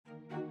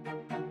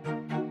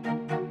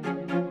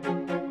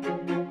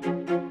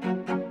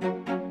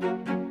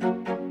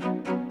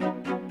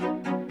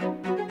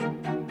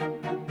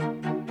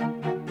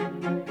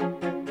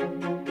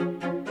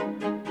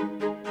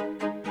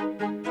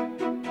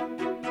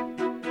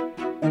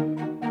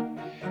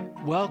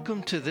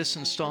Welcome to this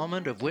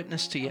installment of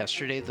Witness to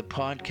Yesterday, the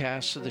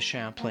podcast of the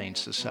Champlain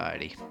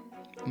Society.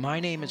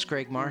 My name is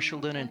Greg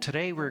Marchildon, and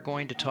today we're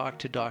going to talk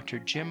to Dr.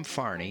 Jim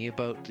Farney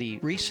about the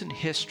recent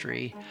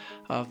history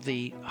of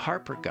the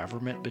Harper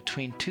government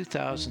between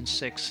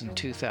 2006 and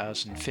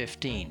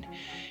 2015.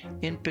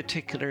 In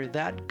particular,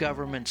 that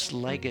government's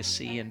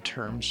legacy in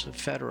terms of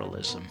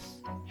federalism.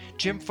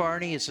 Jim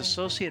Farney is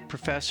Associate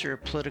Professor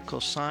of Political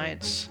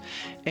Science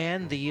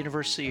and the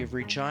University of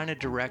Regina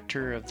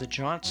Director of the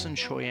Johnson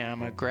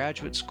Choyama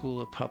Graduate School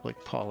of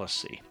Public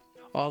Policy.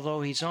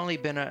 Although he's only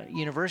been a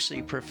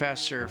university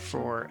professor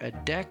for a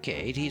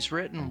decade, he's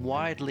written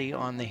widely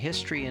on the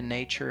history and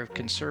nature of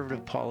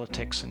conservative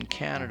politics in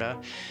Canada,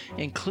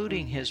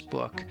 including his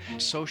book,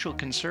 Social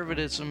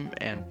Conservatism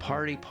and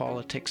Party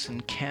Politics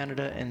in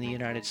Canada and the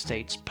United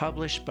States,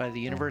 published by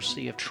the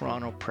University of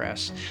Toronto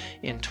Press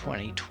in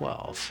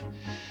 2012.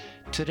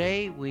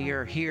 Today, we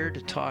are here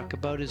to talk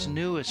about his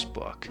newest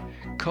book,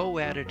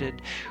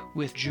 co-edited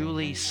with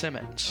Julie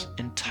Simmons,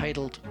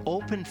 entitled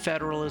Open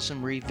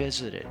Federalism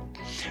Revisited: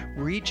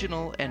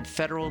 Regional and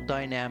Federal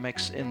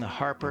Dynamics in the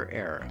Harper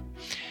Era.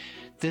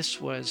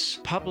 This was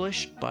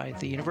published by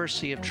the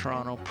University of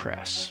Toronto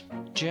Press.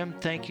 Jim,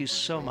 thank you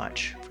so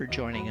much for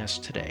joining us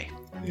today.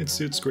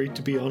 It's great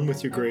to be on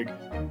with you, Greg.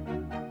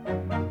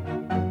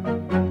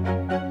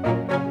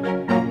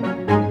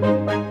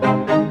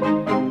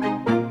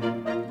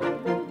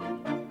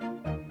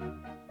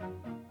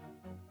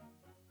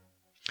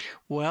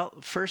 Well,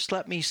 first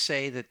let me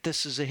say that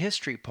this is a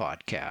history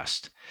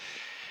podcast.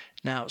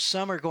 Now,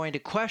 some are going to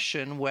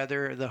question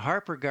whether the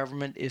Harper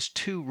government is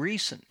too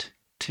recent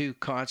to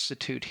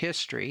constitute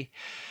history,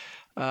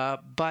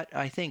 but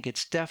I think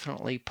it's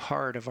definitely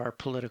part of our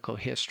political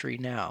history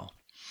now.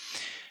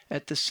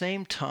 At the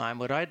same time,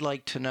 what I'd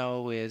like to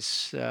know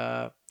is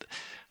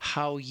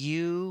how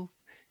you,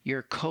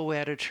 your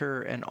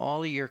co-editor, and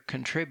all of your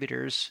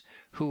contributors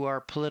who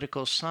are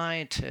political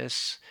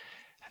scientists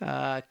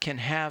can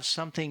have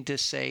something to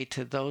say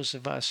to those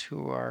of us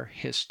who are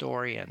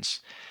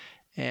historians.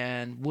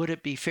 And would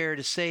it be fair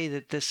to say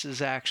that this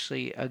is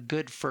actually a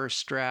good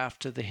first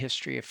draft of the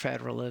history of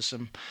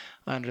federalism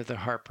under the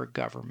Harper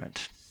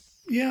government?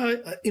 Yeah,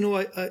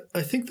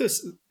 I think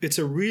it's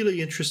a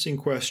really interesting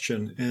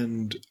question,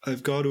 and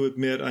I've got to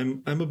admit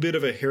I'm a bit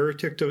of a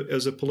heretic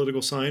as a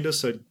political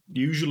scientist. I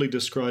usually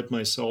describe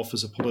myself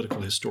as a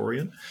political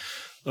historian.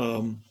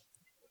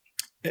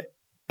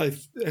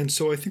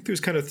 So I think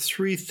there's kind of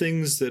three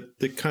things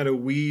that kind of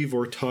weave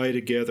or tie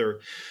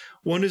together.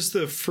 One is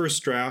the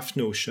first draft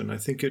notion. I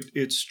think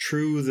it's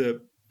true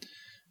that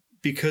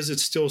because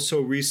it's still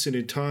so recent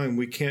in time,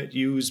 we can't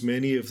use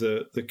many of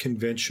the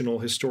conventional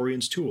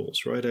historians'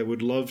 tools, right? I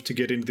would love to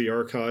get into the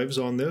archives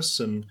on this,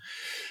 and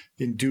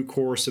in due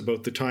course,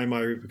 about the time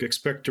I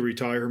expect to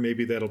retire,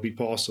 maybe that'll be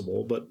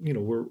possible. But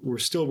we're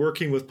still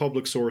working with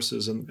public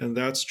sources, and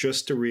that's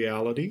just a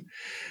reality.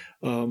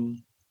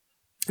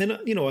 And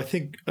I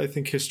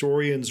think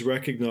historians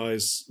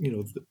recognize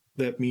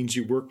that means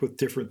you work with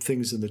different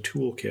things in the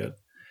toolkit.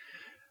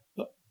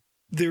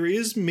 There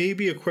is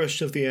maybe a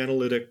question of the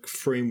analytic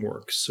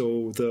framework.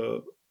 So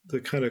the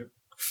kind of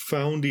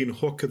founding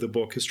hook of the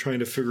book is trying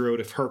to figure out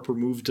if Harper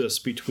moved us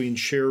between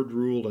shared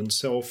rule and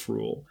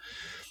self-rule.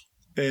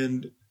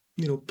 And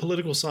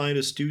political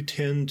scientists do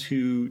tend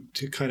to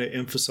kind of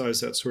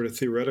emphasize that sort of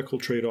theoretical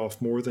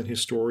trade-off more than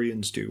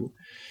historians do.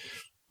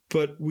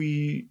 But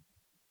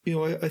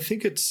I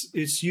think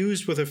it's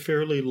used with a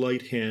fairly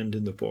light hand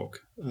in the book,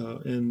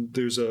 and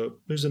there's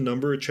a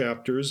number of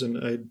chapters, and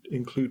I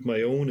include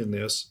my own in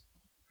this,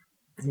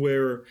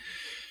 where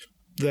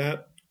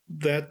that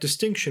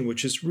distinction,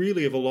 which is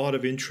really of a lot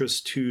of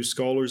interest to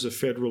scholars of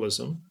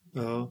federalism,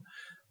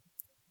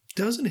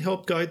 doesn't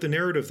help guide the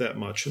narrative that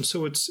much, and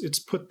so it's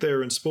put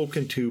there and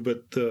spoken to,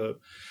 but the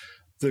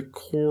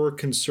core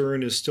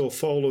concern is still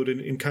followed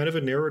in kind of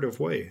a narrative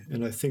way,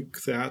 and I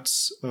think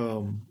that's.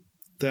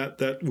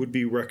 That would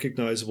be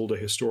recognizable to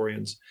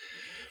historians.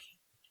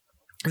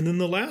 And then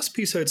the last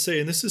piece I'd say,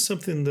 and this is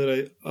something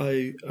that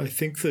I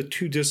think the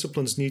two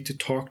disciplines need to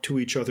talk to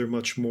each other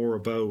much more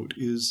about,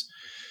 is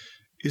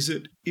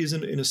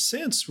in a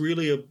sense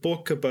really a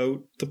book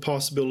about the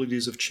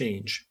possibilities of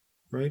change,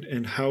 right?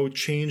 And how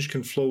change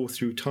can flow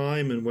through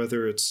time, and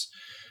whether it's,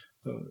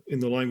 in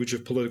the language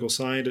of political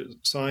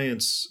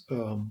science,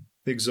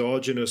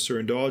 exogenous or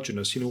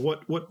endogenous.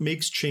 What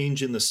makes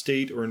change in the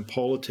state or in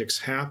politics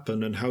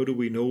happen, and how do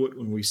we know it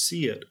when we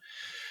see it?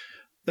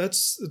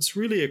 It's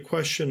really a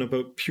question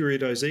about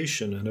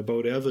periodization and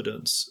about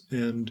evidence.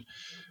 And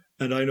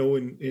I know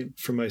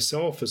for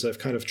myself, as I've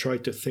kind of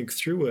tried to think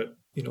through it,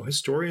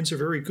 historians are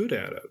very good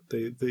at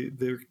it.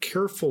 They're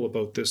careful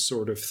about this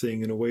sort of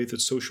thing in a way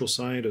that social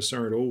scientists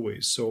aren't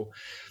always. So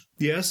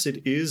yes,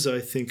 it is, I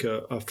think,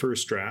 a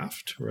first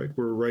draft, right?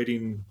 We're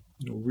writing.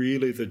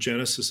 Really, the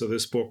genesis of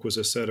this book was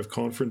a set of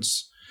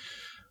conference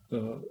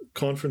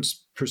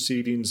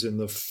proceedings in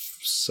the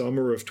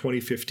summer of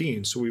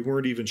 2015. So we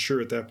weren't even sure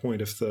at that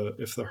point if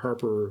the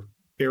Harper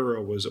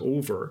era was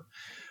over.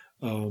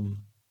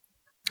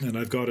 And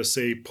I've got to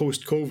say,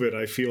 post-COVID,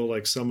 I feel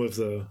like some of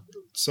the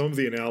some of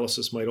the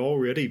analysis might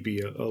already be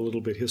a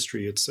little bit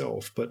history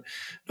itself. But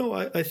no,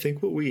 I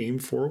think what we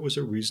aimed for was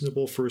a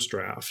reasonable first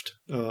draft.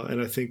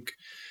 And I think,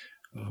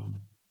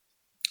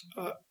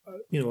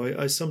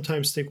 I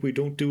sometimes think we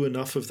don't do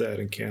enough of that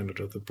in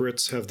Canada. The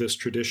Brits have this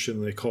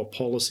tradition they call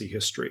policy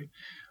history,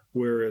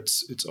 where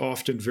it's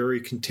often very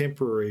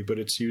contemporary, but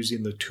it's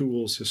using the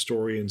tools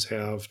historians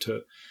have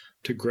to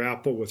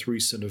grapple with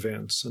recent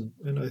events.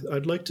 And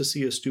I'd like to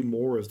see us do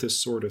more of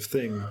this sort of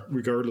thing,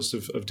 regardless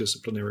of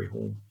disciplinary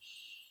home.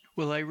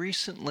 Well, I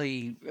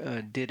recently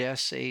did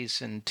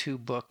essays in 2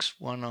 books,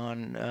 one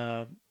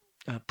on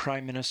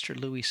Prime Minister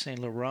Louis Saint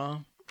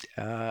Laurent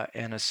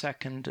and a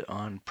second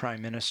on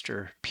Prime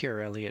Minister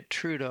Pierre Elliott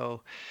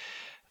Trudeau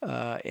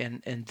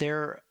and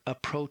their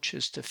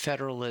approaches to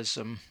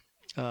federalism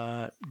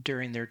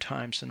during their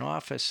times in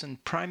office.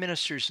 And prime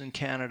ministers in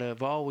Canada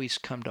have always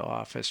come to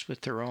office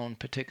with their own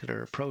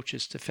particular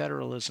approaches to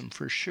federalism,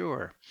 for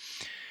sure.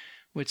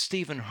 With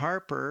Stephen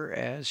Harper,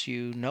 as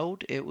you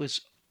note, it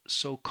was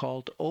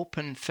so-called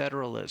open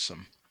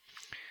federalism,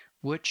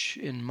 which,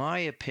 in my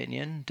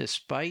opinion,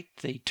 despite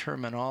the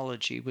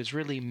terminology, was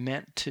really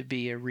meant to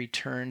be a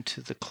return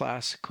to the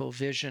classical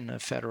vision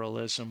of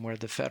federalism, where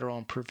the federal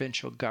and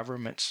provincial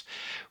governments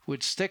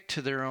would stick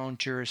to their own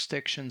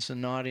jurisdictions and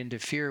not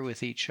interfere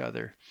with each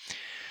other.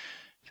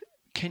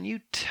 Can you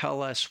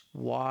tell us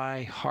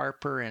why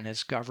Harper and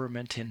his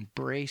government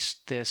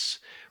embraced this,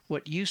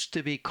 what used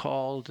to be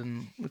called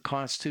in the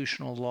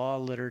constitutional law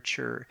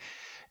literature,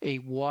 a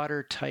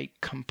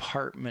watertight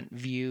compartment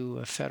view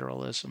of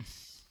federalism?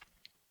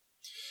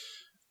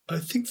 I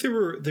think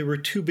there were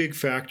 2 big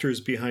factors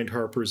behind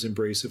Harper's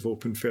embrace of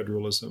open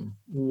federalism.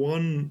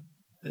 One,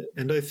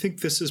 and I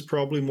think this is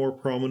probably more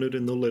prominent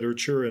in the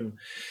literature and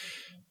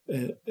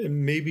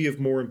maybe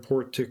of more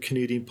import to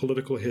Canadian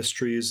political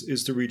history,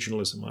 is the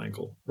regionalism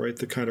angle, right?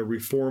 The kind of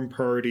Reform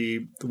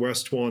Party, the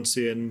West wants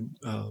in,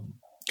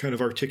 kind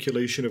of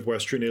articulation of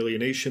Western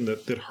alienation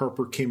that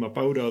Harper came up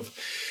out of.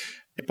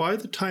 By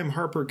the time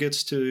Harper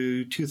gets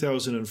to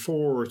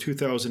 2004 or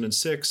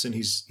 2006, and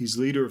he's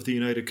leader of the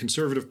United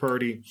Conservative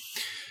Party,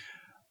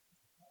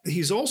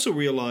 he's also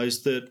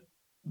realized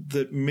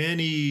that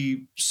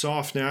many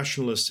soft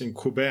nationalists in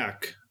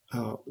Quebec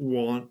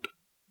want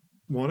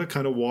a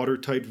kind of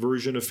watertight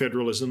version of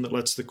federalism that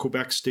lets the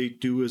Quebec state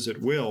do as it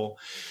will.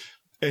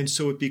 And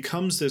so it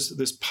becomes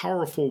this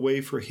powerful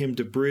way for him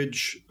to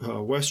bridge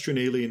Western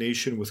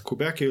alienation with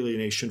Quebec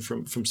alienation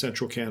from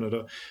central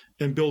Canada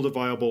and build a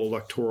viable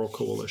electoral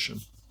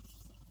coalition.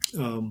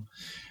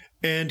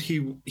 And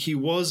he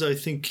was, I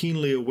think,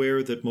 keenly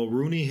aware that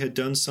Mulroney had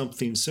done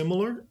something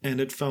similar and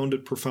had found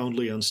it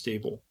profoundly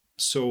unstable.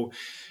 So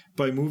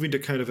by moving to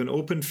kind of an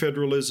open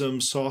federalism,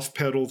 soft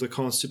pedal the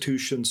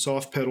Constitution,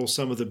 soft pedal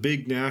some of the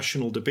big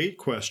national debate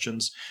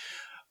questions,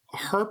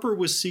 Harper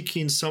was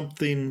seeking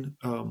something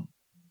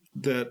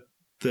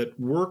that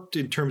worked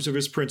in terms of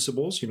his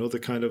principles, the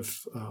kind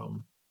of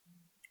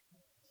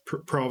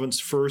province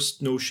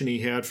first notion he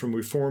had from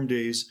Reform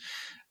days,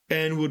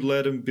 and would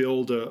let him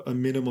build a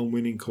minimum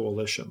winning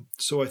coalition.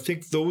 So I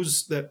think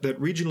that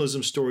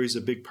regionalism story is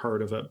a big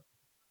part of it.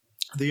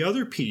 The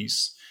other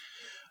piece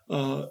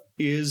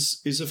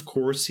is of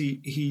course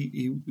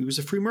he was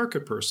a free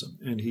market person,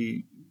 and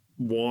he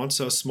wants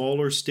a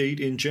smaller state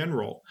in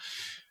general,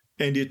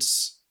 and it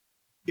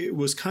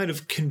was kind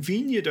of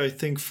convenient, I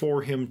think,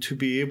 for him to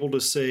be able to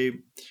say,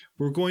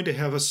 we're going to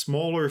have a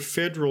smaller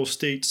federal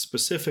state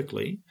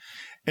specifically,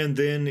 and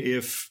then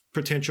if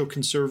potential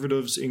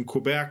conservatives in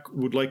Quebec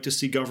would like to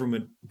see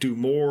government do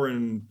more,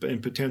 and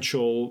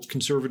potential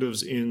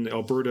conservatives in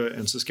Alberta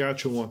and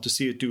Saskatchewan want to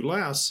see it do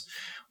less,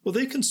 well,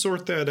 they can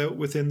sort that out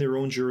within their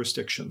own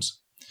jurisdictions.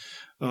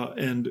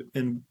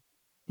 And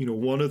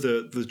one of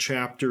the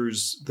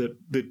chapters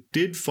that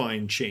did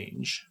find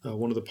change,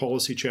 one of the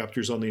policy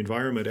chapters on the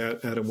environment,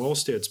 Adam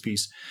Wellstead's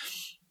piece,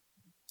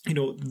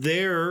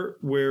 there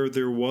where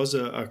there was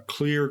a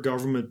clear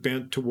government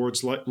bent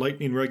towards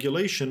lightening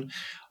regulation,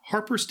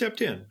 Harper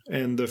stepped in,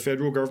 and the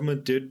federal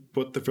government did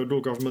what the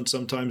federal government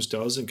sometimes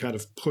does and kind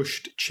of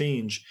pushed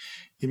change.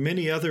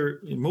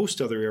 In most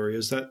other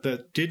areas,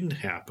 that didn't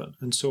happen.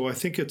 And so I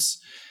think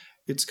it's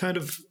kind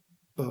of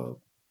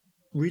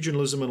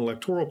regionalism and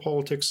electoral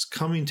politics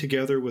coming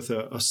together with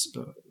a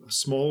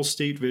small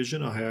state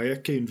vision, a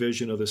Hayekian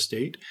vision of the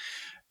state.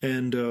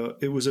 And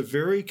it was a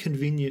very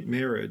convenient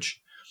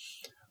marriage.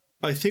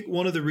 I think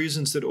one of the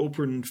reasons that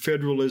open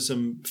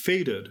federalism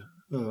faded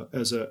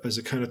as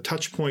a kind of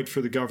touch point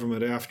for the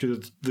government after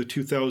the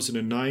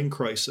 2009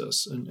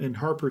 crisis, and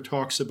Harper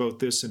talks about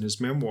this in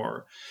his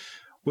memoir,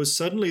 was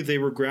suddenly they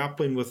were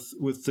grappling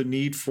with the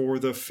need for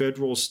the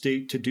federal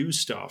state to do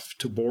stuff,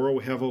 to borrow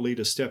heavily,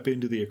 to step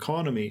into the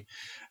economy.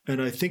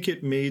 And I think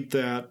it made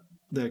that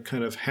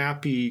kind of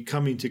happy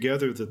coming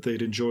together that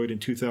they'd enjoyed in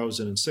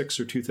 2006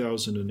 or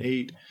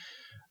 2008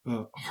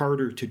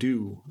 harder to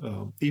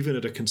do, even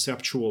at a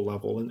conceptual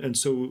level. And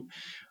so,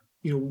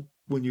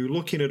 when you're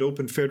looking at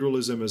open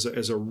federalism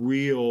as a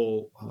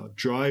real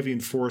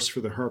driving force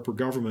for the Harper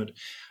government,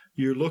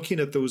 you're looking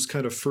at those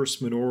kind of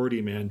first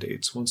minority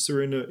mandates. Once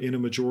they're in a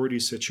majority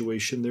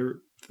situation,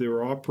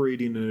 they're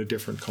operating in a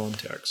different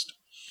context.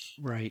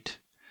 Right.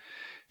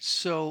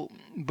 So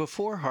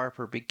before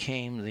Harper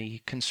became the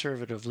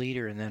Conservative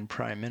leader and then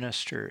Prime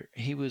Minister,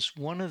 he was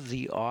one of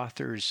the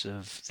authors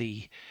of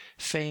the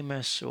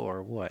famous,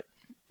 or what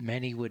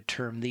many would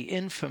term the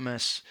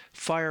infamous,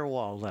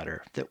 firewall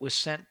letter that was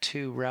sent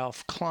to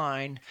Ralph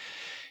Klein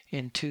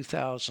in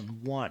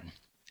 2001.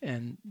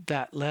 And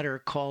that letter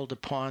called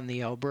upon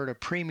the Alberta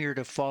Premier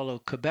to follow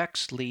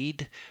Quebec's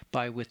lead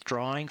by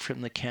withdrawing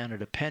from the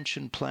Canada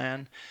Pension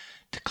Plan,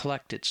 to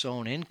collect its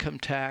own income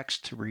tax,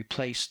 to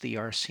replace the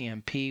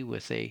RCMP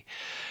with a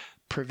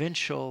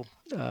provincial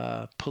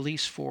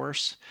police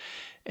force,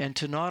 and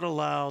to not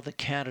allow the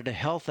Canada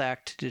Health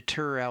Act to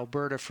deter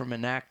Alberta from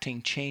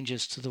enacting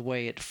changes to the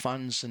way it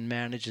funds and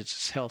manages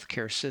its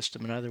healthcare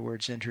system. In other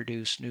words,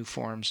 introduce new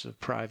forms of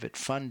private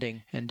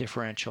funding and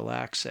differential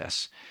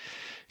access.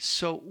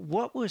 So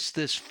what was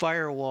this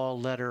firewall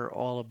letter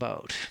all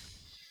about?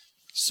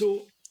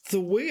 So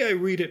the way I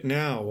read it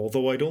now,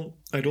 although I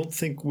don't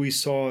think we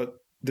saw it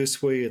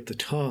this way at the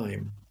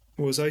time,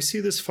 was I see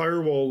this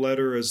firewall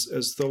letter as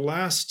the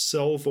last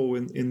salvo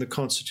in the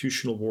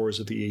constitutional wars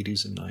of the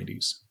 80s and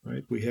 90s,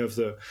 right? We have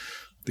the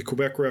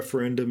Quebec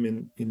referendum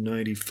in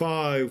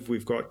 95.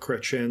 We've got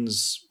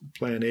Chrétien's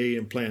Plan A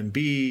and Plan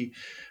B.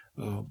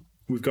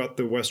 We've got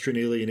the Western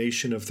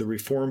alienation of the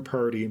Reform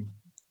Party.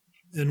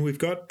 And we've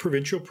got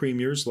provincial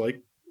premiers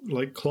like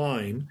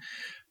Klein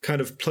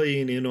kind of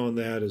playing in on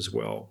that as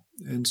well.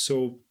 And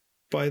so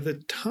by the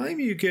time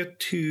you get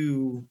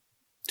to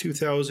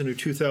 2000 or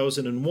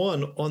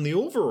 2001, on the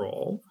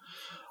overall,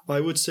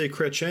 I would say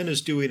Chrétien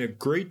is doing a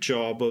great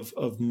job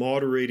of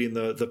moderating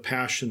the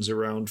passions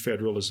around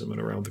federalism and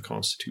around the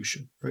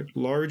Constitution, right?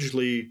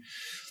 Largely,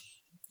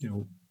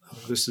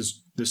 this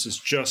is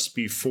just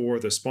before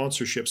the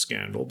sponsorship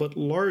scandal, but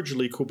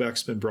largely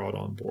Quebec's been brought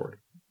on board.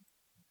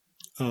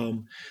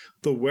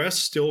 The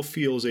West still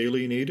feels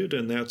alienated,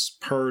 and that's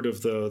part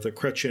of the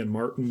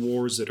Chrétien-Martin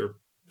wars that are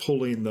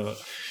pulling the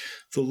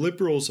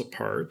Liberals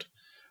apart.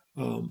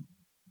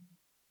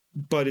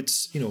 But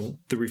it's,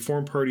 the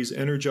Reform Party's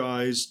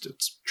energized,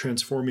 it's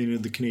transforming into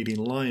the Canadian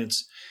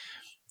Alliance.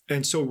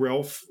 And so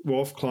Ralph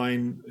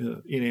Klein,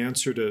 in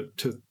answer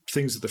to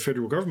things that the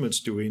federal government's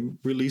doing,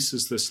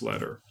 releases this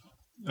letter,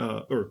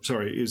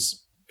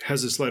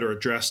 has this letter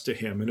addressed to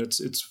him. And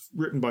it's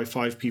written by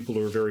 5 people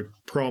who are very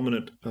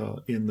prominent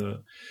in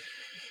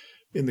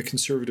the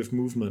conservative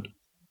movement.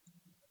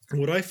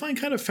 What I find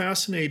kind of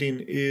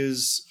fascinating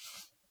is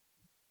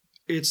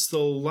it's the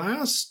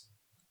last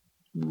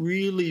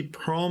really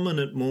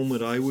prominent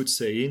moment, I would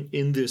say,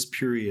 in this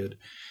period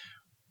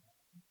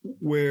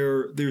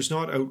where there's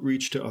not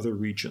outreach to other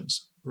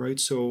regions, right?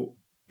 So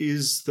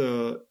is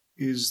the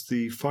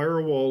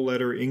firewall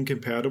letter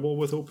incompatible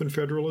with open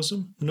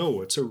federalism?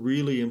 No, it's a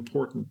really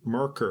important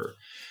marker.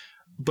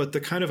 But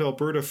the kind of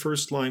Alberta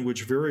First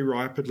language very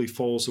rapidly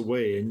falls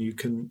away, and you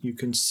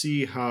can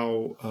see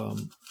how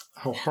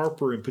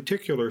Harper in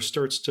particular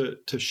starts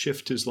to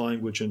shift his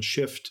language and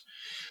shift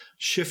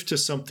to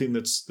something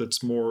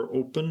that's more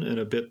open and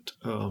a bit.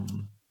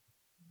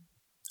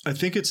 I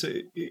think it's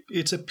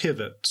a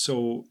pivot.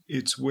 So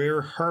it's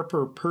where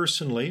Harper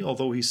personally,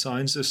 although he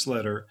signs this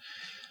letter,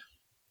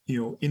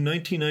 in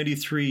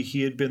 1993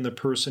 he had been the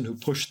person who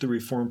pushed the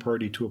Reform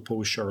Party to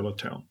oppose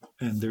Charlottetown,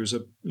 and there's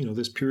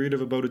this period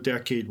of about a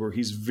decade where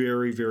he's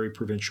very, very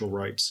provincial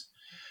rights.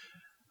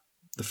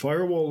 The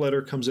firewall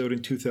letter comes out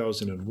in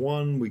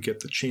 2001. We get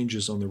the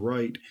changes on the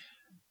right.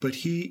 But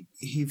he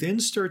then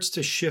starts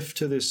to shift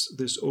to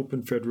this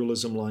open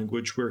federalism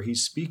language where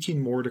he's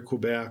speaking more to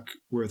Quebec,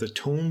 where the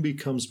tone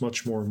becomes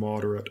much more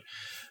moderate,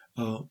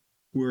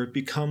 where it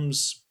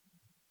becomes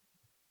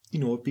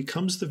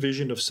the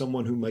vision of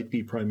someone who might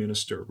be prime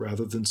minister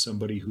rather than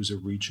somebody who's a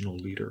regional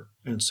leader.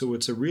 And so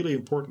it's a really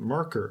important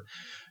marker.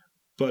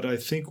 But I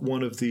think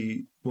one of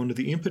the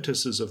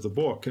impetuses of the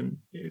book, and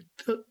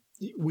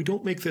we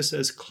don't make this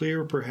as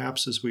clear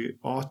perhaps as we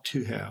ought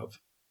to have,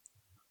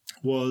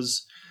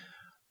 was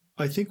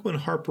I think when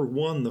Harper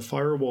won, the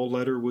firewall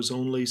letter was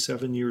only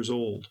 7 years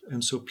old,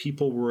 and so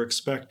people were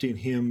expecting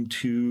him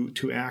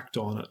to act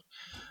on it.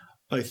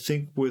 I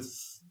think with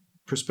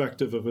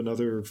perspective of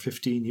another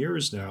 15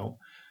 years now,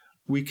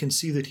 we can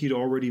see that he'd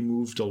already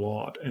moved a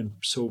lot, and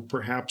so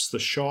perhaps the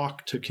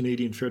shock to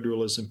Canadian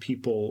federalism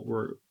people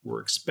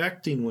were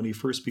expecting when he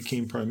first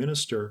became prime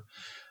minister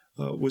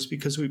was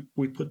because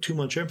we put too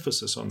much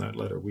emphasis on that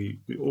letter.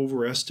 We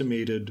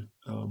overestimated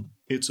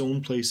its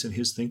own place in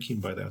his thinking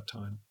by that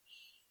time.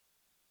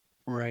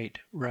 Right.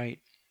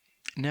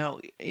 Now,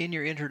 in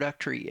your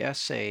introductory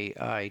essay,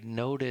 I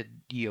noted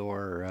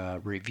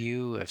your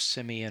review of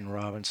Simeon,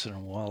 Robinson,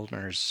 and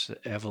Waldner's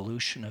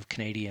evolution of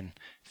Canadian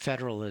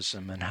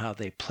federalism and how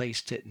they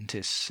placed it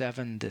into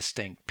 7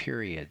 distinct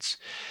periods.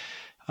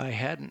 I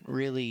hadn't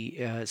really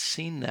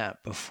seen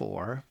that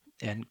before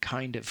and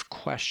kind of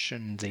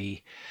questioned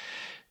the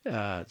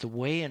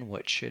way in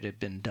which it had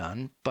been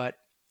done, but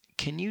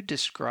Can you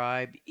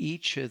describe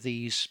each of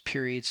these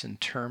periods in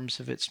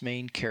terms of its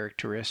main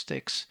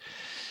characteristics?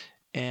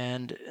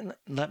 And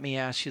let me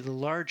ask you the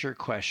larger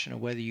question of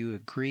whether you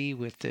agree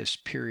with this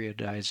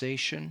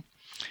periodization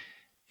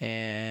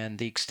and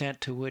the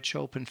extent to which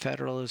open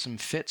federalism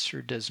fits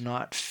or does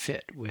not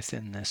fit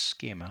within this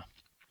schema.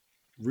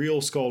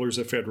 Real scholars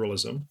of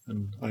federalism,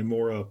 and I'm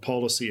more a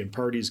policy and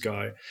parties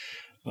guy,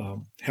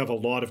 have a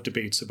lot of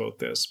debates about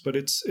this. But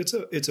it's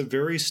a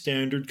very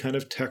standard kind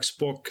of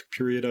textbook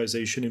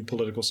periodization in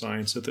political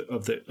science of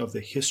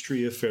the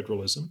history of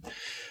federalism.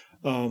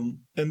 And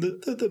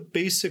the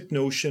basic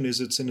notion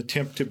is it's an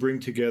attempt to bring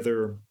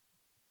together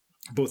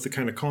both the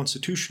kind of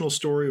constitutional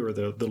story or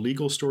the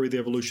legal story, the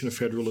evolution of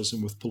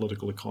federalism, with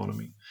political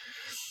economy.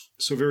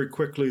 So very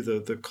quickly,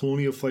 the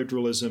colonial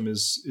federalism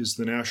is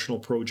the national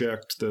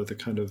project, the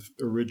kind of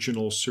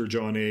original Sir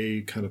John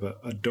A., kind of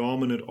a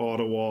dominant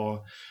Ottawa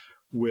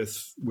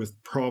with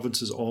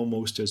provinces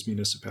almost as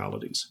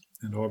municipalities.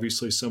 And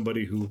obviously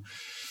somebody who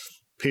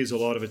pays a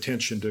lot of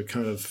attention to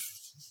kind of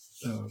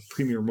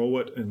Premier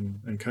Mowat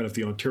and kind of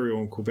the Ontario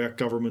and Quebec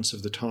governments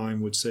of the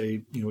time would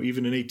say,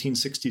 even in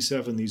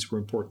 1867, these were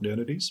important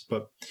entities.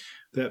 But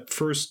that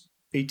first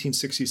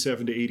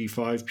 1867 to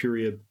 85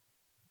 period,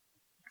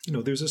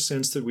 there's a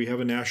sense that we have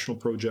a national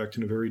project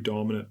and a very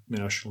dominant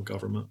national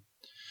government.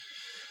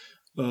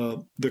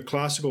 The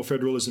classical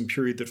federalism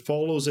period that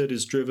follows it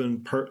is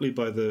driven partly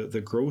by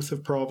the growth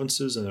of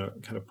provinces and a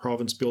kind of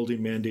province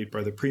building mandate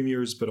by the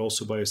premiers, but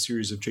also by a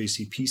series of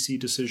JCPC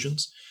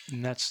decisions.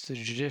 And that's the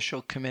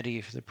Judicial Committee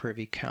of the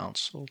Privy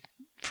Council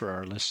for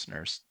our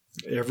listeners.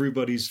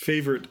 Everybody's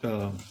favorite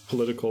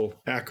political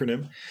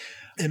acronym.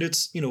 And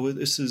it's,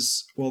 this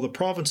is, while the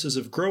provinces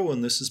have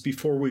grown, this is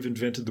before we've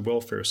invented the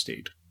welfare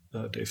state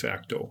de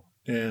facto.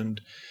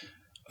 And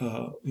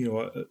a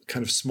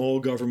kind of small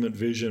government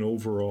vision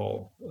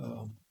overall.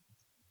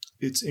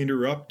 It's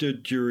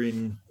interrupted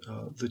during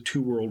the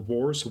two world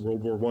wars, so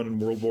World War I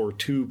and World War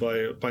II,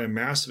 by a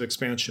massive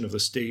expansion of the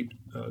state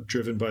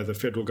driven by the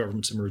federal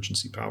government's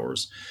emergency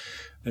powers.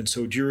 And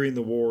so during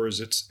the wars,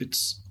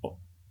 it's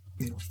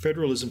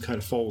federalism kind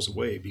of falls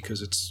away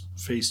because it's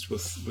faced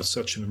with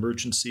such an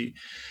emergency.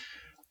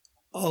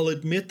 I'll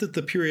admit that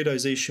the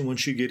periodization,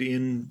 once you get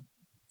in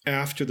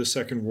after the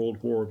Second World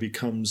War,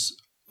 becomes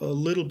a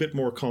little bit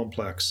more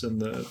complex,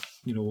 and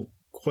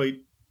quite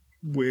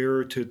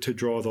where to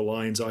draw the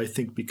lines, I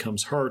think,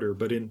 becomes harder.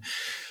 But in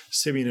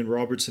Simeon and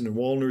Robertson and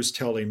Wallner's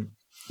telling,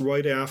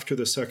 right after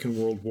the Second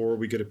World War,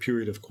 we get a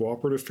period of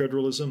cooperative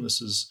federalism.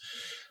 This is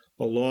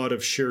a lot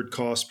of shared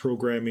cost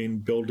programming,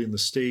 building the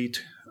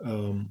state.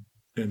 And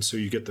so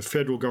you get the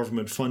federal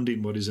government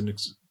funding what is an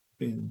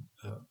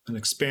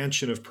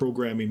expansion of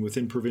programming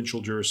within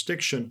provincial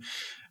jurisdiction,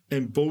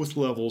 and both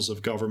levels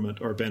of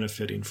government are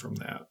benefiting from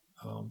that.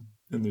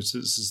 And this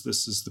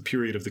is the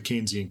period of the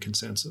Keynesian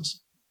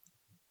consensus.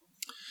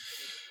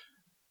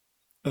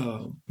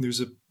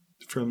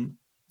 From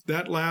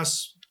that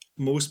lasts,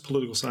 most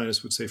political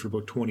scientists would say, for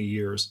about 20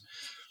 years.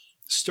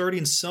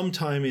 Starting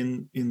sometime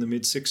in the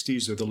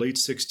mid-'60s or the late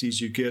 '60s,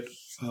 you get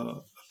a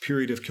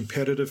period of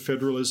competitive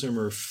federalism,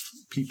 or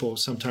people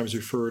sometimes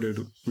refer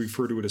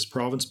to it as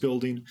province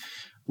building,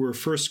 where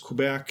first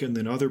Quebec and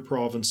then other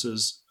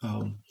provinces.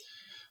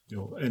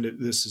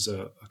 This is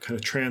a kind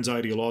of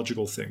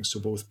trans-ideological thing. So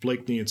both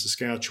Blakeney and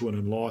Saskatchewan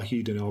and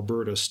Lougheed and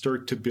Alberta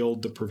start to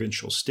build the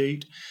provincial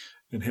state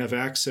and have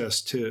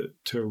access to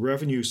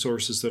revenue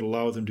sources that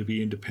allow them to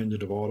be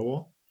independent of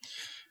Ottawa.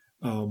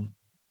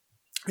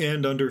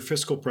 And under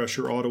fiscal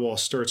pressure, Ottawa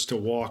starts to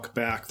walk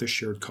back the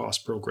shared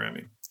cost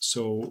programming.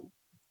 So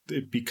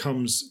it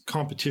becomes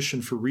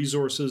competition for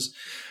resources.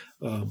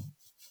 And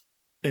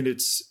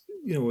it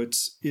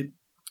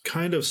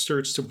kind of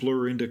starts to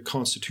blur into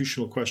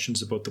constitutional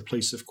questions about the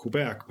place of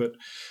Quebec, but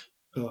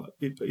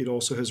it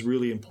also has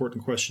really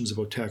important questions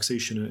about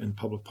taxation and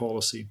public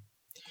policy.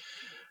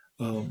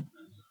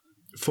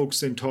 Folks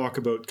then talk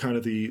about kind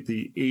of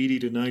the 80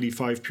 to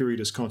 95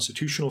 period as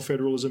constitutional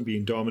federalism,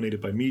 being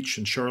dominated by Meech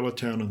and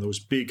Charlottetown on those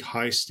big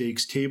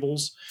high-stakes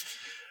tables.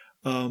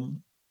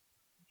 And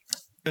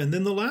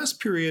then the last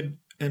period,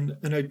 and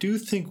I do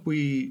think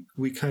we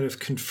kind of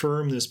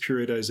confirm this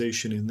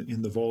periodization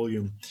in the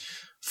volume.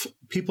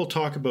 People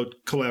talk about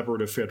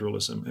collaborative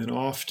federalism, and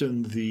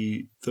often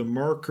the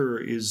marker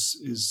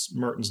is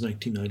Martin's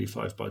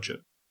 1995 budget,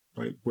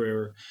 right?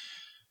 Where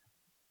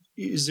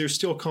is there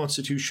still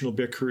constitutional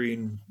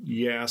bickering?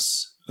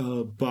 Yes,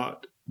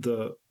 but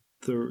the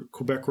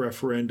Quebec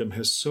referendum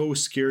has so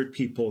scared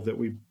people that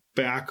we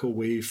back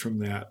away from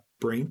that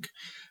brink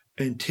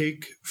and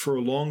take for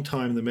a long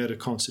time the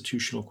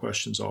meta-constitutional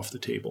questions off the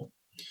table.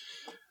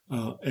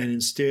 And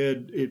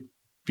instead it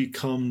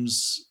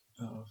becomes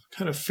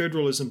kind of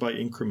federalism by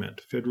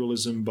increment,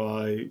 federalism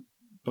by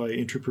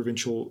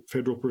interprovincial,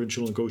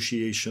 federal-provincial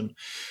negotiation.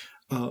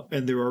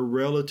 And there are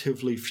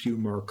relatively few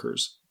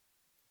markers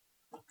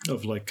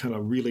of like kind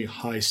of really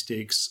high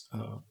stakes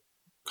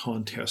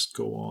contest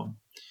go on.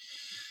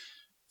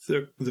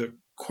 The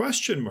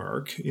question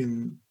mark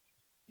in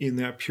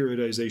that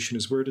periodization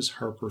is, where does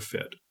Harper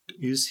fit?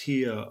 is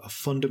he a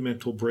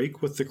fundamental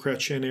break with the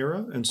Chrétien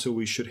era? And so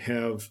we should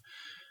have,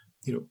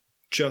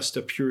 just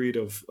a period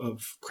of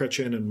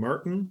Chrétien and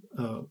Martin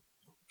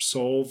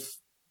solve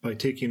by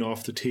taking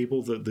off the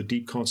table the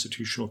deep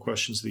constitutional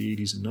questions of the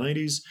 80s and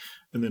 90s.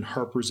 And then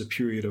Harper's a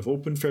period of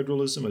open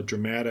federalism, a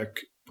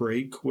dramatic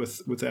break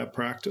with that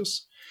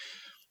practice.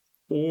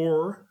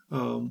 Or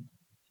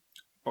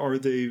are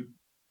they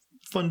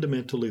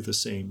fundamentally the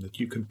same, that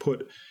you can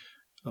put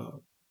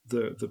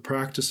the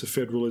practice of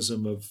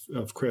federalism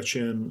of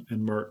Chrétien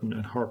and Martin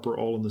and Harper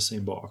all in the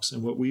same box?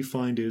 And what we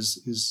find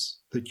is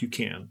that you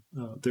can.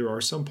 There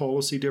are some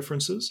policy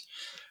differences.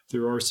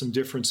 There are some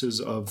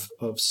differences of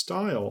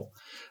style,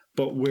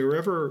 but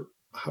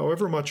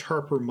however much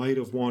Harper might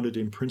have wanted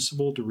in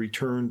principle to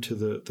return to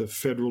the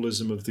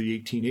federalism of the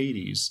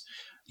 1880s,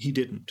 he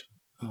didn't.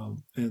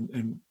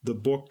 And the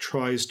book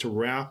tries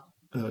to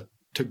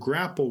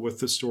grapple with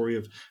the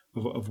story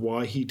of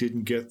why he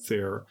didn't get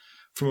there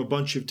from a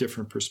bunch of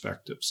different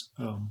perspectives.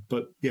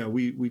 But yeah,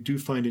 we do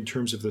find in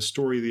terms of the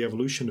story of the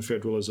evolution of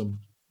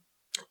federalism,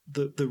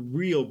 the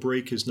real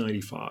break is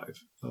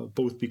 95,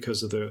 both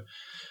because of the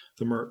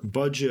Martin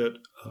budget,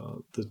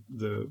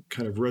 the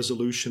kind of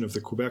resolution of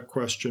the Quebec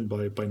question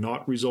by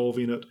not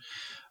resolving it.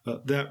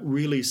 That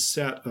really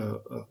set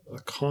a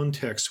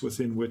context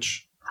within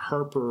which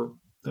Harper,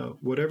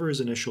 whatever his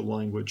initial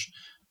language,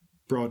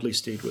 broadly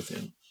stayed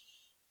within.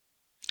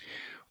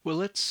 Well,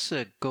 let's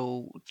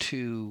go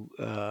to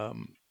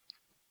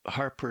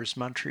Harper's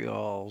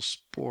Montreal's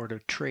Board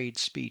of Trade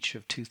speech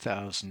of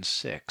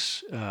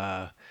 2006,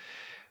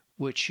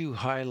 which you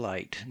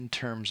highlight in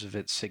terms of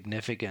its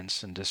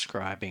significance in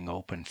describing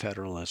open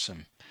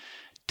federalism.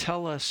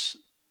 Tell us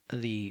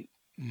the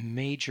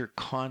major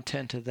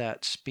content of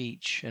that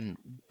speech and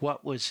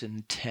what was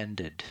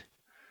intended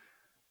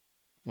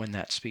when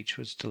that speech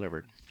was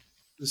delivered.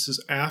 This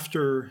is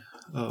after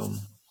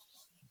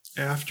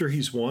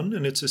he's won,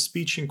 and it's a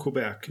speech in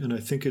Quebec. And I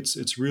think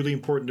it's really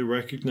important to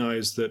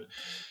recognize that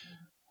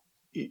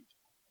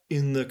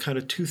in the kind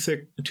of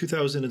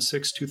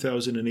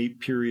 2006-2008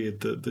 period,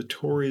 the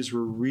Tories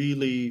were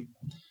really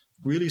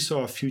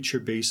saw a future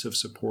base of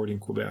support in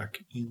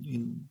Quebec.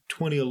 In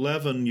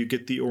 2011, you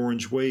get the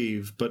Orange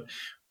Wave, but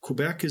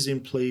Quebec is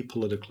in play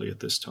politically at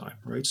this time,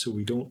 right? So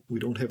we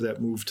don't have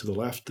that move to the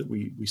left that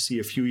we see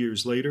a few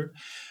years later.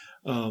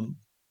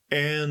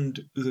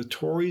 And the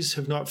Tories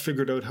have not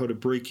figured out how to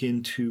break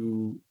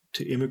into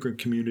immigrant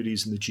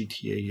communities in the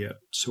GTA yet.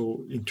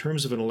 So in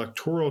terms of an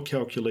electoral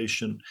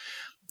calculation,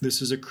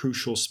 this is a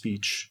crucial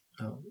speech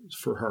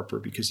for Harper,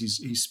 because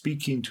he's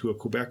speaking to a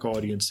Quebec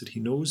audience that he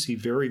knows he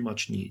very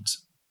much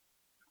needs.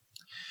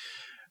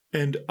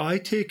 And I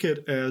take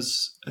it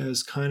as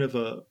kind of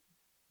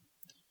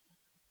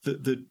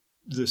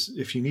this,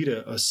 if you need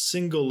a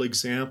single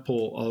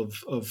example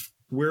of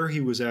where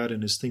he was at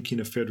in his thinking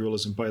of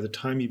federalism by the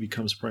time he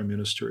becomes prime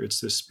minister,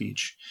 it's this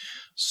speech.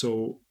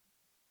 So,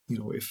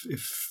 if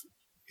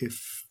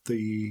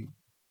the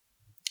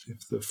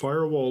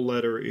firewall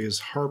letter is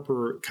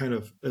Harper kind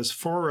of as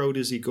far out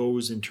as he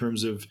goes in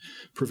terms of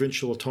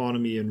provincial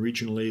autonomy and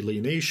regional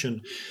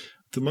alienation,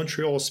 the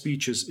Montreal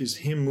speech is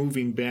him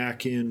moving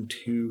back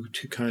into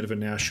kind of a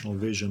national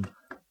vision.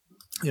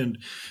 And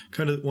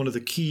kind of one of the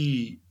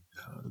key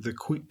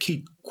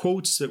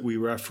quotes that we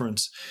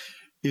reference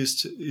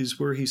is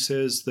where he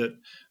says that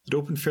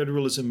open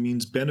federalism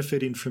means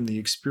benefiting from the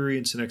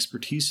experience and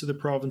expertise of the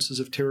provinces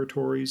of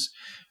territories.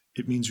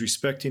 It means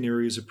respecting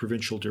areas of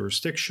provincial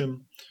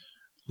jurisdiction,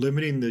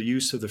 limiting the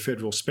use of the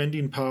federal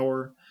spending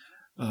power,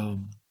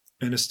 and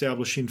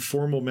establishing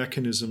formal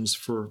mechanisms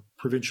for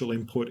provincial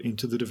input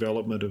into the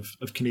development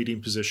of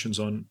Canadian positions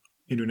on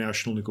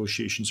international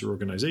negotiations or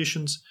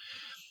organizations,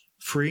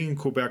 freeing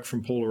Quebec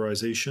from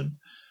polarization,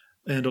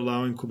 and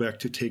allowing Quebec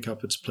to take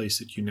up its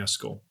place at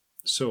UNESCO.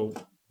 So,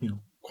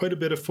 quite a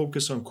bit of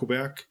focus on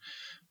Quebec,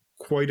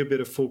 quite a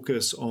bit of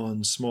focus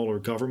on smaller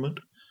government,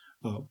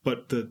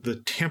 but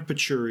the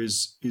temperature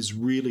is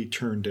really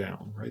turned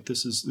down, right?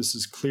 This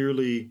is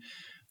clearly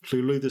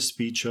the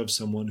speech of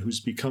someone who's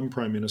become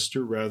prime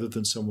minister rather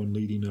than someone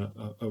leading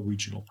a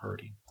regional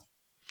party.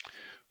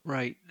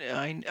 Right.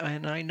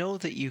 And I know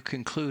that you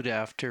conclude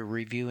after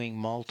reviewing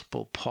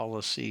multiple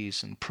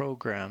policies and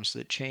programs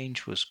that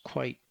change was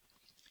quite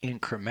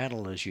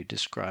incremental, as you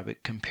describe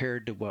it,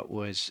 compared to what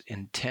was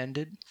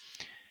intended,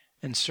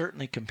 and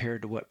certainly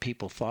compared to what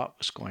people thought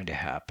was going to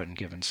happen,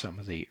 given some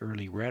of the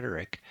early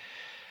rhetoric.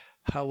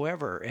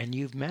 However, and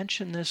you've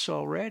mentioned this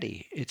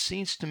already, it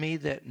seems to me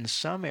that in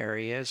some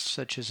areas,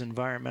 such as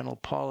environmental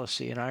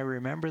policy, and I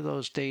remember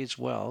those days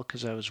well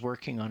because I was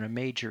working on a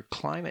major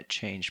climate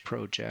change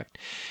project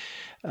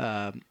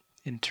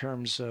in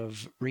terms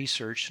of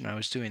research, and I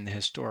was doing the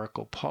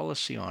historical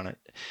policy on it,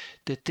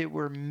 that there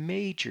were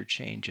major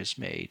changes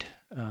made,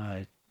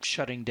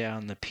 shutting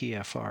down the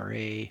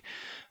PFRA,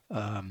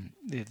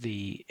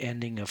 the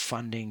ending of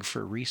funding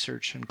for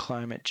research and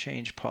climate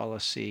change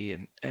policy,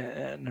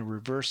 and a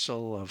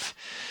reversal of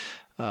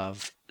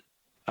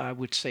I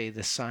would say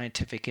the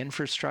scientific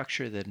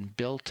infrastructure that had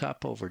built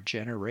up over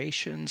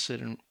generations,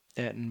 and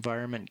at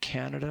Environment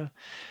Canada,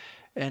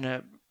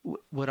 and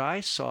what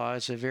I saw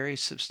is a very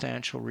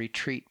substantial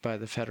retreat by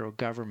the federal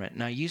government.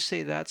 Now, you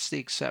say that's the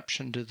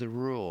exception to the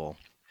rule,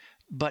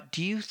 but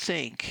do you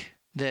think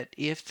that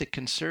if the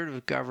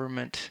Conservative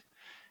government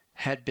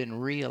had been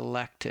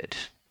re-elected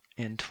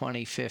in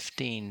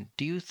 2015,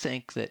 do you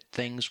think that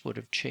things would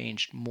have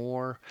changed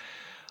more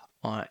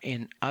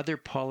in other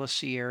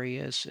policy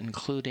areas,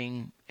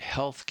 including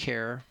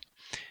healthcare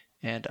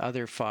and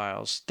other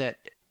files that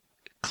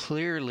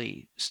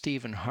clearly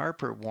Stephen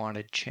Harper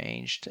wanted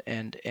changed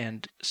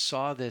and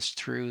saw this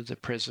through the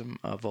prism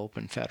of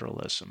open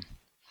federalism?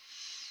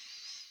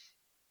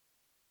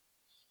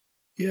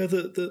 Yeah,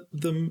 the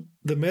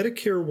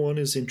Medicare one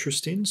is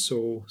interesting.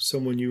 So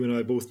someone you and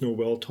I both know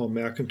well, Tom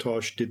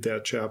McIntosh, did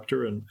that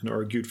chapter and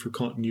argued for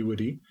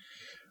continuity.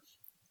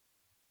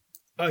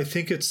 I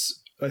think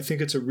it's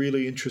a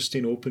really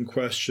interesting open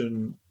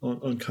question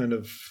on kind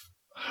of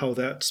how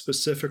that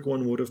specific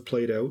one would have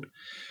played out.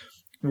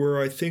 Where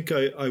I think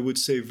I would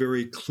say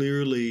very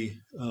clearly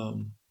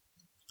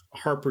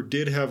Harper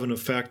did have an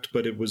effect,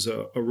 but it was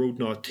a road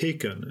not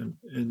taken.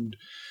 And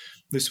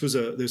this was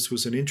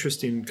an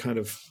interesting kind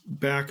of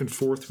back and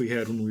forth we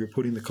had when we were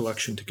putting the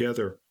collection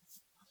together.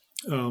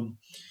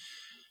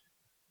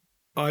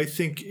 I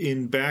think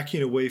in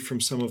backing away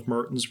from some of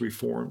Martin's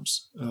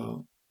reforms,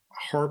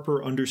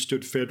 Harper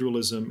understood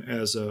federalism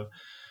as an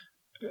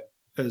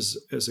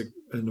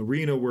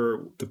arena where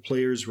the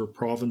players were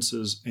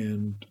provinces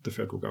and the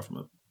federal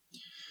government,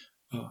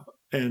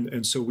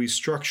 and so we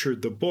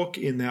structured the book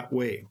in that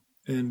way.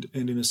 And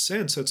in a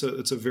sense, it's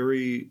a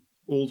very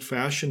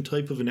old-fashioned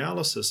type of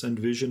analysis and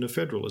vision of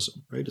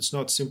federalism, right? It's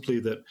not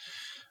simply that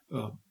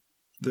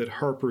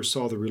Harper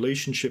saw the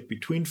relationship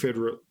between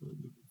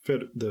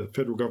the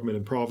federal government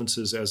and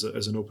provinces as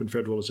an open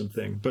federalism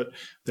thing, but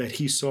that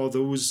he saw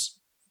those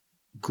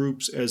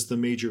groups as the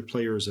major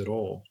players at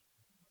all.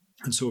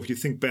 And so if you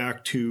think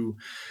back to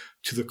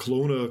the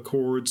Kelowna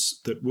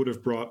Accords that would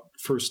have brought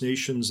First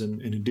Nations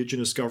and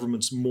Indigenous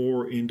governments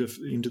more into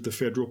the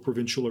federal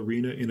provincial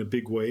arena in a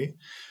big way,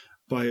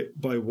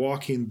 by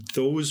walking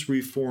those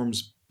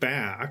reforms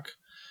back,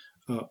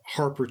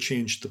 Harper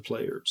changed the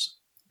players.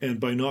 And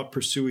by not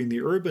pursuing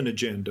the urban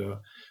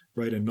agenda,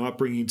 right, and not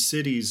bringing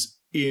cities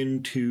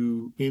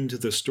into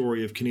the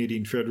story of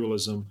Canadian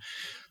federalism,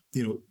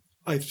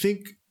 I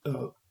think,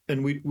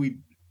 and we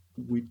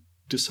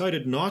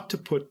decided not to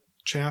put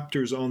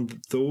chapters on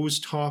those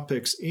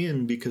topics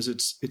in because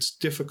it's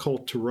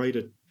difficult to write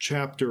a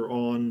chapter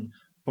on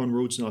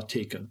roads not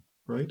taken,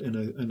 right?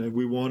 And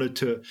we wanted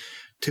to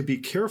be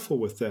careful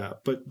with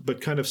that,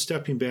 but kind of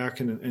stepping back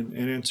and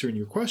answering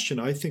your question,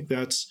 I think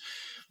that's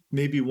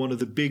maybe one of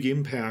the big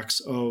impacts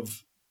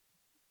of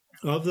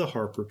the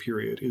Harper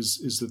period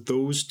is that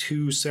those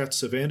two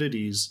sets of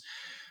entities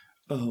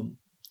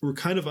were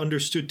kind of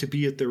understood to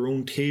be at their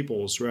own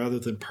tables rather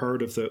than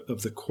part of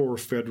the core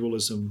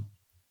federalism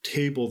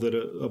table that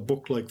a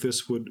book like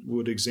this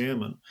would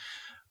examine.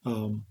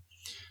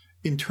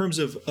 In terms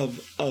of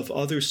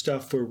other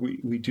stuff where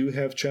we do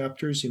have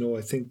chapters,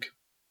 I think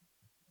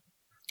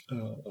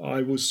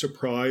I was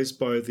surprised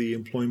by the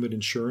employment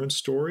insurance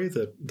story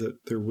that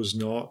there was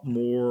not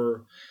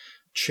more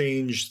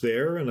change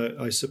there, and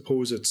I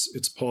suppose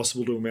it's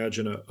possible to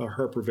imagine a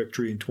Harper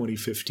victory in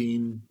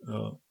 2015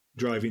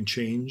 driving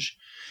change.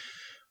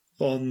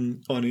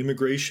 On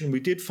immigration,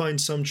 we did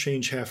find some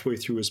change halfway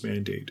through his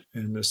mandate,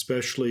 and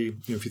especially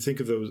if you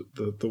think of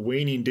the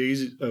waning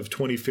days of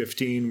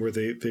 2015, where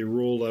they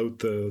roll out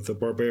the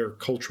Barbaric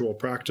Cultural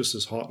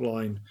Practices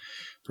Hotline.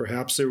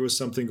 Perhaps there was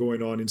something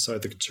going on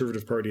inside the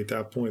Conservative Party at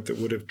that point that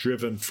would have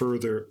driven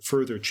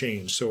further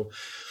change. So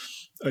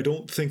I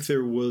don't think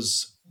there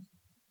was.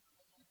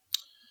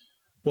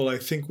 Well, I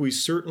think we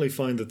certainly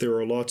find that there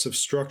are lots of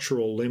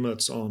structural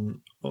limits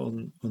on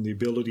the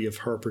ability of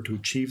Harper to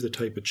achieve the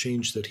type of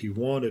change that he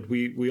wanted.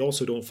 We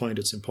also don't find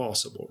it's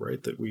impossible,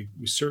 right? That we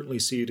certainly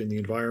see it in the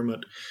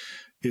environment.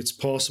 It's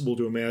possible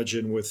to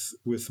imagine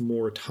with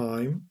more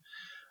time.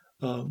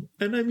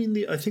 And I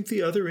mean, I think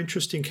the other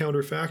interesting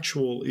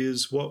counterfactual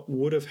is what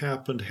would have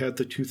happened had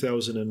the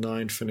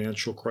 2009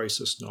 financial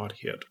crisis not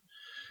hit.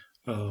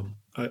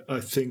 I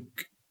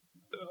think,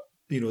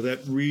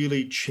 that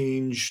really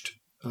changed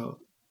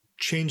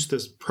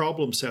this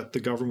problem set the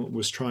government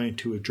was trying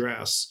to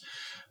address.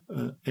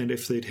 And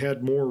if they'd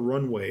had more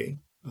runway,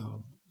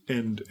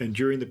 and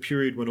during the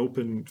period when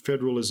open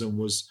federalism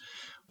was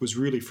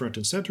really front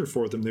and center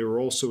for them, they were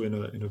also in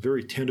a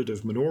very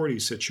tentative minority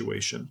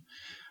situation.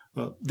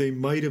 They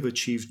might have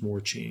achieved more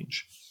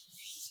change.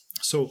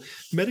 So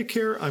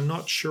Medicare, I'm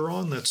not sure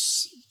on.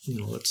 That's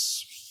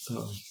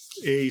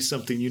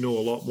something you know a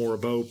lot more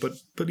about,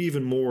 but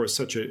even more is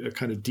such a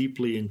kind of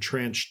deeply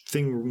entrenched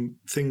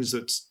things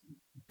that's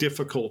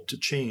difficult to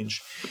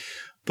change.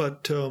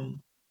 But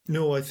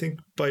no, I think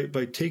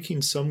by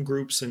taking some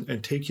groups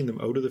and taking them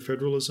out of the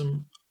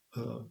federalism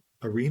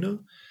arena,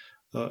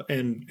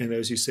 and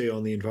as you say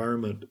on the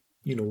environment,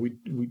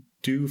 we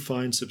do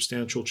find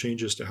substantial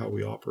changes to how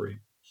we operate.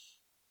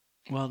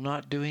 Well,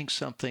 not doing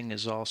something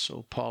is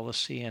also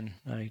policy, and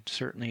I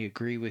certainly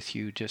agree with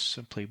you. Just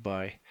simply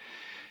by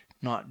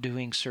not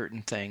doing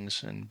certain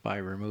things and by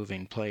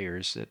removing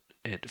players, that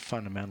it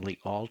fundamentally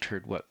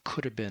altered what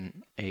could have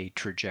been a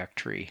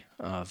trajectory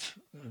of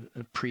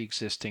a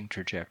pre-existing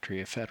trajectory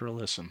of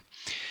federalism.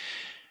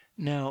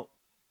 Now,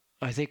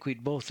 I think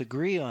we'd both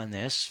agree on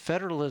this.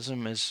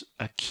 Federalism is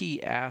a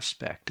key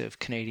aspect of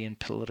Canadian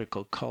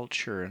political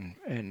culture,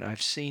 and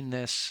I've seen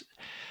this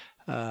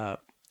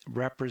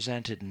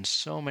represented in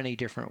so many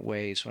different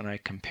ways when I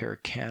compare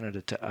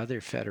Canada to other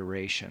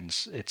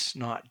federations. It's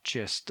not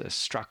just a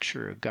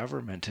structure of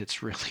government,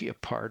 it's really a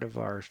part of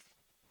our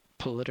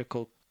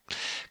political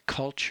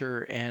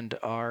culture and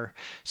our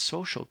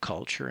social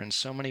culture in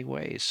so many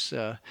ways.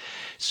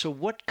 So,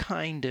 what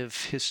kind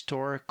of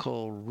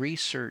historical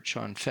research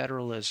on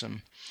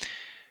federalism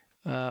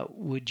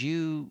would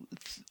you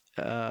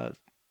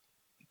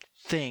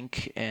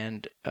think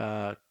and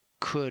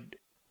could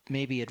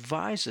maybe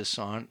advise us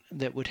on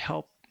that would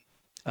help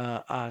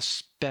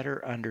us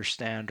better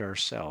understand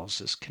ourselves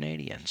as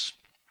Canadians?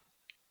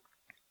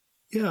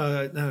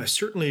 Yeah, I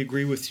certainly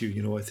agree with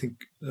you. I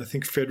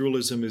think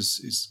federalism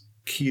is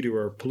key to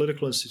our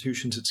political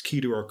institutions. It's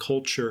key to our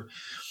culture.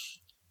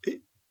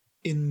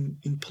 In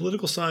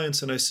political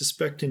science, and I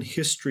suspect in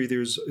history,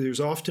 there's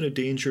often a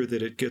danger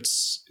that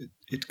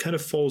it kind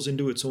of falls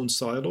into its own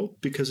silo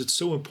because it's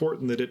so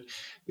important that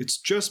it's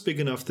just big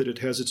enough that it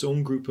has its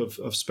own group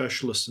of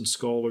specialists and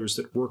scholars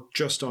that work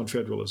just on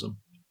federalism.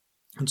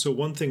 And so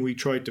one thing we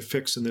tried to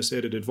fix in this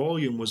edited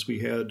volume was we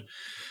had,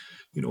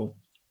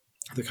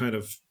 the kind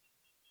of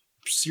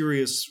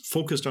serious,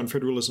 focused on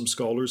federalism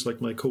scholars like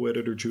my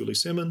co-editor Julie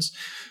Simmons,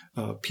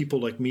 people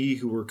like me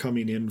who were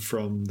coming in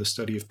from the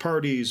study of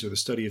parties or the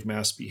study of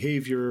mass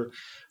behavior,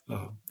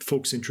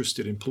 folks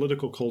interested in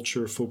political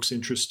culture, folks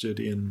interested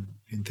in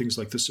things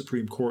like the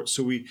Supreme Court.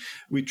 So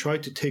we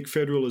tried to take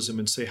federalism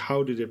and say,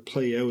 how did it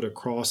play out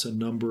across a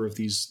number of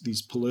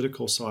these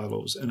political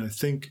silos? And I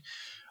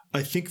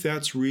think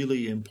that's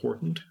really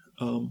important.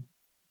 And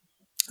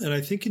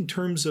I think in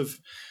terms of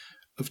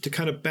to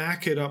kind of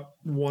back it up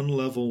one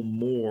level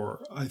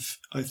more,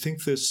 I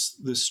think this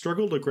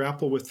struggle to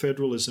grapple with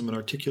federalism and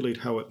articulate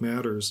how it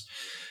matters,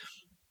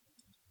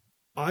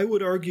 I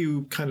would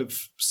argue, kind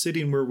of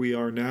sitting where we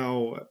are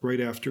now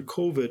right after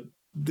COVID,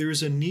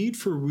 there's a need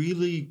for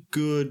really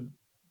good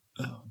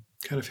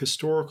kind of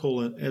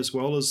historical as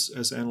well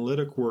as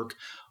analytic work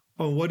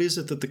on what is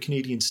it that the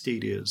Canadian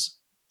state is.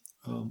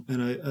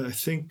 And I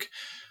think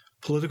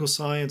political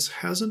science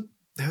hasn't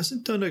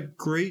done a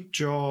great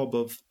job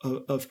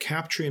of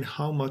capturing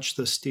how much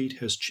the state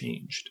has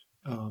changed.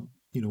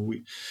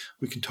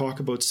 We can talk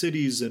about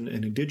cities and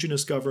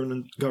Indigenous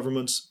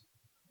governments.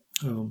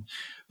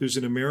 There's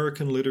an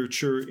American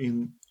literature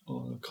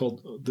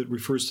that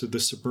refers to the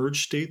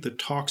submerged state that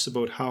talks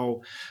about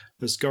how,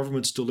 as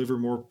governments deliver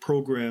more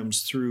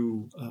programs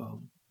through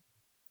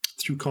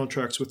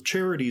contracts with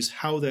charities,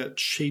 how that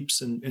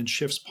shapes and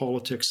shifts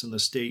politics in the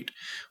state.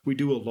 We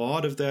do a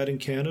lot of that in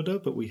Canada,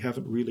 but we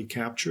haven't really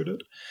captured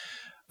it.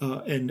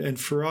 And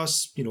for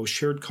us,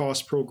 shared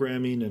cost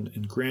programming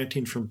and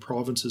granting from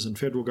provinces and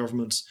federal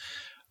governments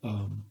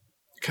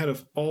kind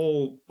of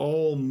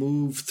all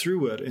move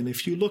through it. And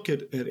if you look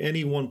at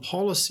any one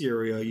policy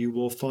area, you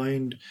will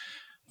find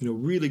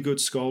really good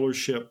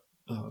scholarship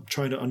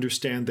trying to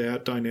understand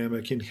that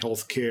dynamic in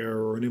healthcare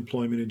or in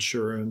employment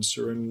insurance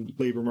or in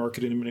labor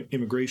market and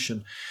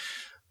immigration.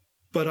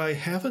 But I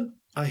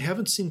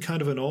haven't seen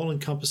kind of an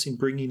all-encompassing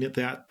bringing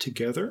that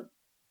together.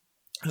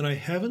 And I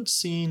haven't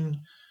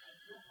seen,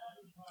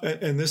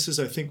 and this is,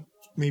 I think,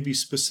 maybe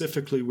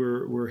specifically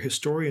where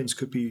historians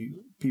could be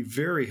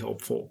very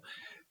helpful,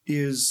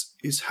 is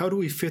how do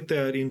we fit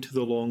that into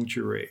the longue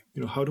durée?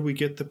 How do we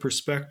get the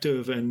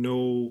perspective and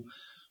know,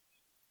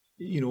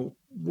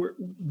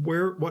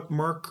 what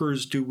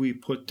markers do we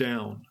put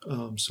down?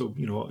 So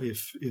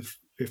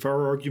if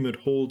our argument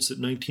holds that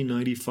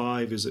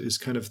 1995 is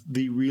kind of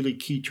the really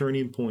key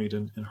turning point,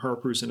 and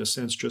Harper's in a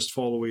sense just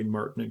following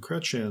Martin and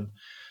Chrétien,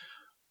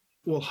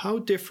 well, how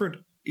different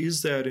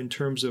is that in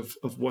terms of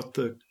what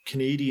the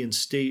Canadian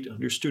state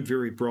understood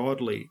very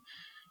broadly?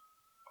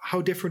 How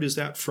different is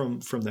that from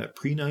that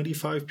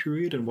pre-95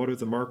 period, and what are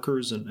the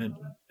markers, and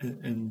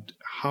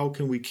how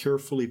can we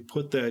carefully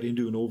put that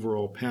into an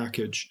overall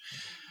package?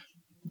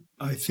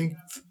 I think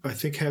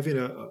having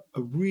a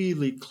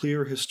really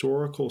clear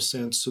historical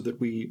sense so that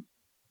we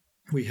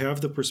have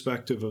the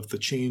perspective of the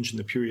change in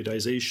the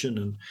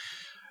periodization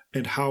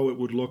and how it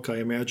would look, I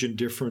imagine,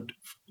 different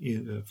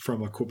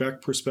from a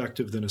Quebec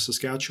perspective than a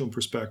Saskatchewan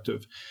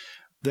perspective.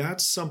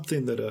 That's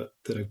something that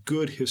a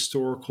good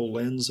historical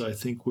lens, I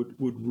think, would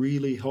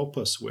really help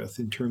us with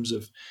in terms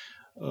of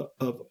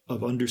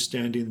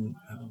understanding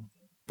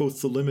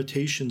both the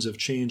limitations of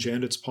change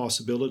and its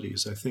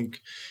possibilities. I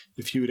think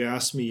if you had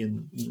asked me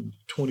in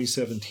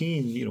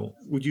 2017,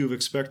 would you have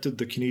expected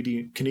the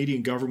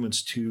Canadian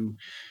governments to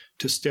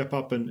step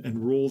up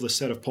and roll the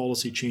set of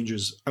policy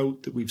changes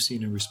out that we've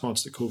seen in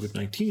response to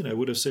COVID-19? I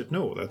would have said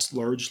no. That's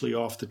largely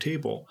off the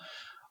table.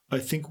 I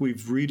think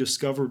we've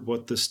rediscovered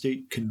what the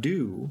state can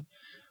do,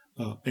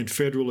 and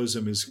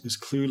federalism is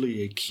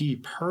clearly a key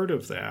part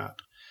of that.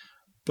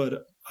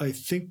 But I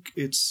think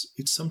it's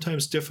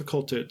sometimes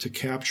difficult to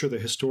capture the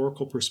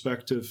historical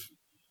perspective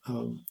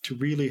to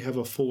really have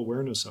a full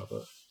awareness of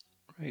it.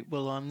 Right.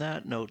 Well, on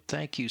that note,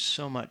 thank you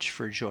so much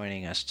for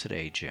joining us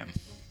today, Jim.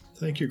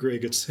 Thank you,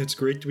 Greg. It's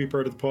great to be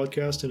part of the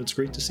podcast, and it's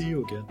great to see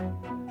you again.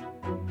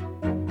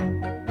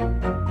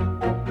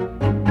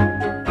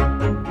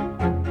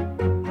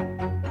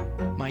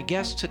 My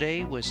guest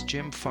today was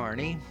Jim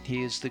Farney.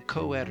 He is the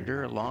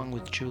co-editor, along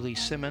with Julie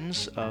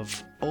Simmons,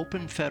 of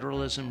Open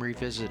Federalism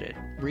Revisited,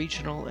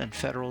 Regional and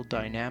Federal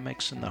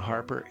Dynamics in the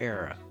Harper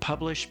Era,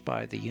 published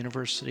by the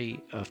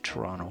University of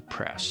Toronto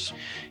Press.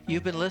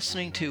 You've been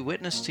listening to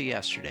Witness to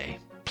Yesterday.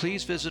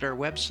 Please visit our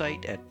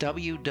website at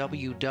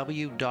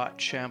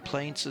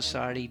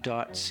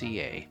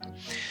www.champlainsociety.ca.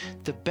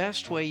 The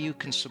best way you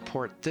can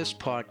support this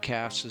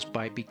podcast is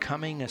by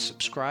becoming a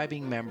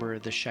subscribing member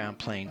of the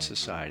Champlain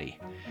Society.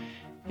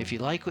 If you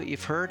like what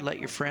you've heard, let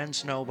your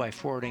friends know by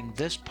forwarding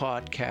this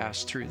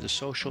podcast through the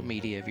social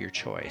media of your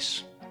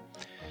choice.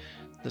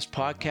 This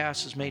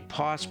podcast is made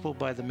possible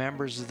by the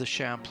members of the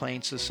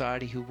Champlain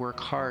Society who work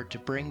hard to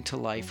bring to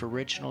life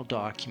original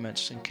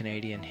documents in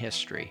Canadian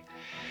history.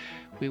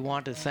 We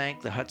want to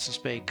thank the Hudson's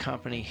Bay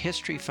Company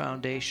History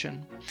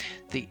Foundation,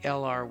 the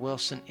L.R.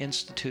 Wilson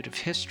Institute of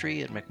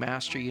History at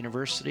McMaster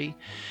University,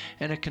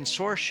 and a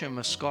consortium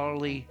of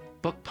scholarly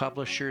book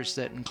publishers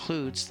that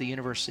includes the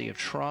University of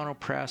Toronto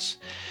Press,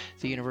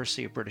 the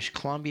University of British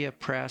Columbia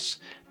Press,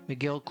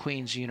 McGill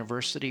Queen's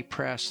University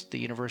Press, the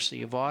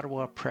University of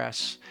Ottawa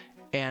Press,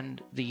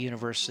 and the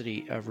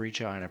University of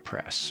Regina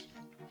Press.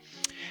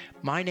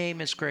 My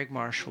name is Greg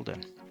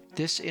Marchildon.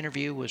 This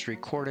interview was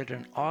recorded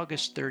on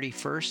August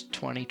 31st,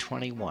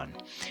 2021.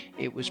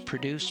 It was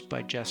produced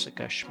by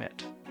Jessica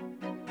Schmidt.